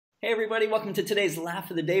Hey everybody, welcome to today's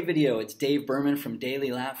Laugh of the Day video. It's Dave Berman from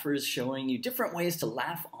Daily Laughers showing you different ways to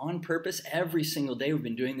laugh on purpose every single day. We've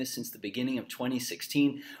been doing this since the beginning of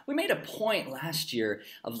 2016. We made a point last year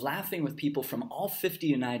of laughing with people from all 50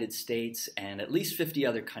 United States and at least 50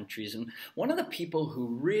 other countries. And one of the people who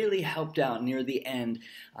really helped out near the end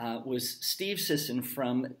was Steve Sisson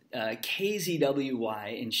from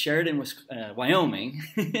KZWY in Sheridan, Wyoming.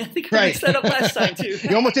 I think I mixed that up last time too.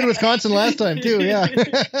 You almost did Wisconsin last time too, yeah.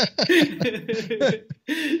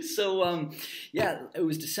 So, yeah, it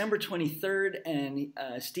was December 23rd, and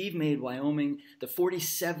Steve made Wyoming the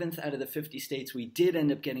 47th out of the 50 states. We did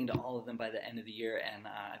end up getting to all of them by the end of the year, and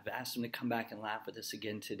I've asked him to come back and laugh with us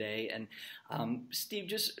again today. And Steve,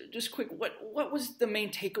 just quick, what was the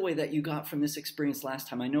main takeaway that you got from this experience last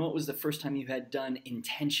time? I know it was the first time you had done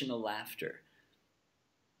intentional laughter.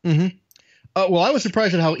 Mm-hmm. Well, I was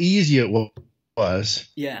surprised at how easy it was.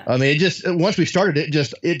 Yeah. I mean, once we started, it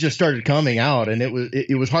just started coming out, and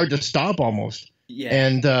it was hard to stop almost. Yeah.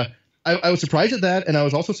 And I was surprised at that, and I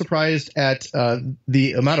was also surprised at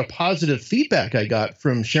the amount of positive feedback I got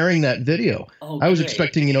from sharing that video. Oh, I was great.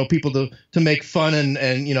 expecting, people to make fun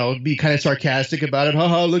and be kind of sarcastic about it.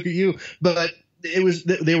 Ha, look at you. But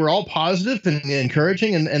they were all positive and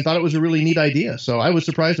encouraging, and thought it was a really neat idea. So I was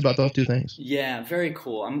surprised about those two things. Yeah, very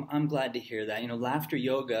cool. I'm glad to hear that. Laughter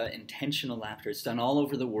yoga, intentional laughter, it's done all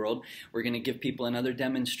over the world. We're going to give people another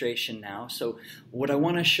demonstration now. So what I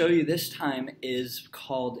want to show you this time is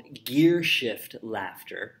called gear shift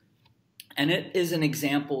laughter. And it is an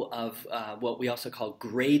example of what we also call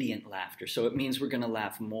gradient laughter. So it means we're going to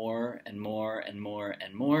laugh more and more and more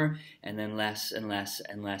and more, and then less and less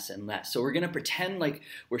and less and less. So we're going to pretend like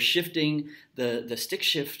we're shifting the stick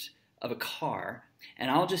shift of a car, and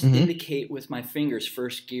I'll just indicate with my fingers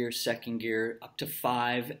first gear, second gear, up to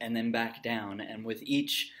 5, and then back down. And with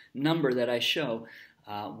each number that I show,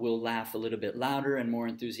 we'll laugh a little bit louder and more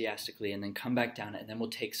enthusiastically, and then come back down, and then we'll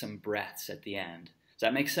take some breaths at the end. Does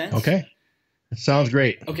that make sense? Okay. Sounds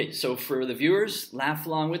great. Okay, so for the viewers, laugh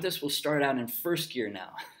along with us. We'll start out in first gear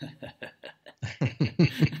now.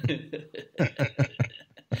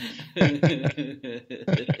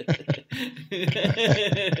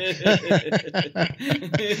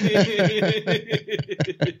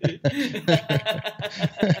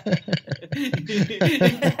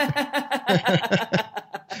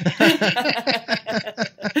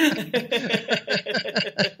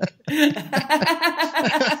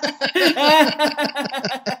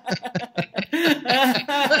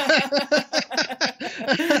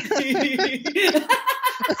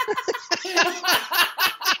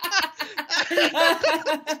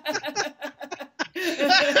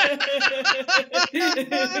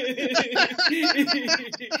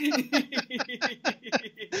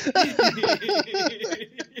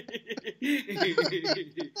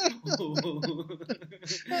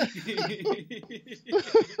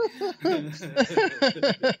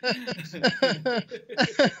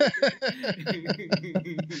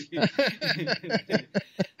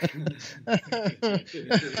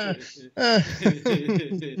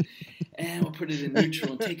 And we'll put it in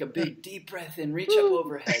neutral and take a big deep breath in, reach up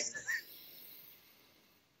overhead.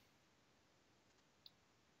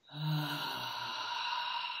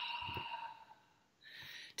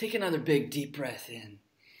 Take another big deep breath in.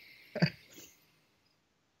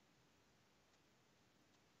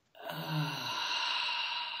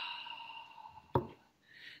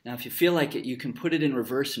 Now, if you feel like it, you can put it in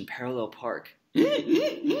reverse and parallel park.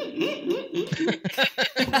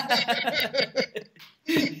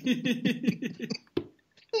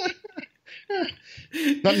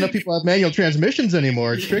 Not enough people have manual transmissions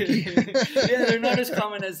anymore. It's tricky. Yeah, they're not as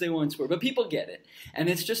common as they once were, but people get it. And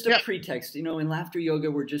it's just a pretext. In laughter yoga,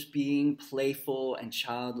 we're just being playful and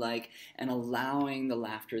childlike and allowing the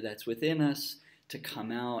laughter that's within us to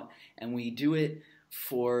come out. And we do it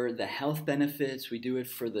for the health benefits. We do it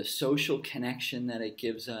for the social connection that it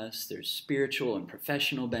gives us. There's spiritual and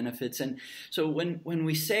professional benefits. And so when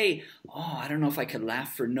we say, oh, I don't know if I could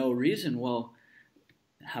laugh for no reason, well,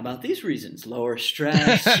 how about these reasons? Lower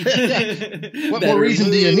stress. What more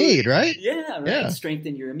reason do you need, right? Yeah, right. Yeah.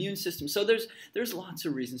 Strengthen your immune system. So there's lots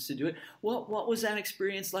of reasons to do it. What was that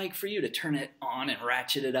experience like for you, to turn it on and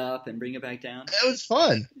ratchet it up and bring it back down? It was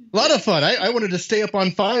fun. A lot of fun. I wanted to stay up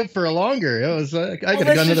on 5 for longer. It was I could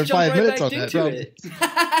have done another 5 minutes on that. Probably.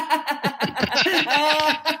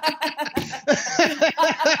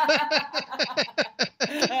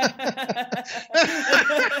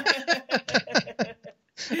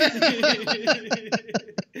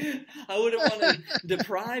 I wouldn't want to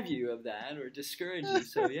deprive deprive you of that or discourage you.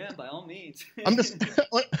 So yeah, by all means.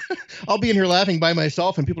 I'll be in here laughing by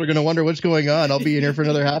myself, and people are going to wonder what's going on. I'll be in here for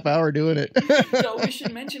another half hour doing it. So we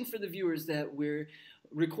should mention for the viewers that we're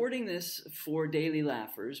recording this for Daily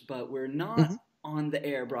Laughers, but we're not on the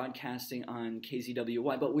air broadcasting on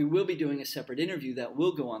KZWY, but we will be doing a separate interview that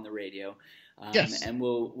will go on the radio. Yes. And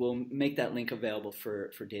we'll make that link available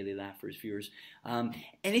for Daily Laughers viewers.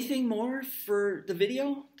 Anything more for the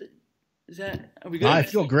video? Are we good? I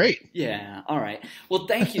feel great. Yeah. All right. Well,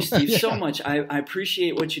 thank you, Steve, so much. I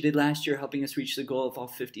appreciate what you did last year, helping us reach the goal of all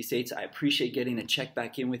 50 states. I appreciate getting to check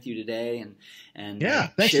back in with you today. And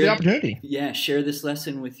thanks for the opportunity. Yeah, share this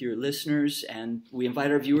lesson with your listeners. And we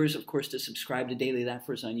invite our viewers, of course, to subscribe to Daily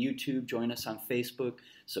Laughers on YouTube, join us on Facebook,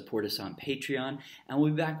 support us on Patreon, and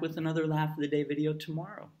we'll be back with another Laugh of the Day video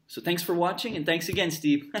tomorrow. So thanks for watching, and thanks again,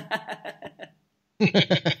 Steve.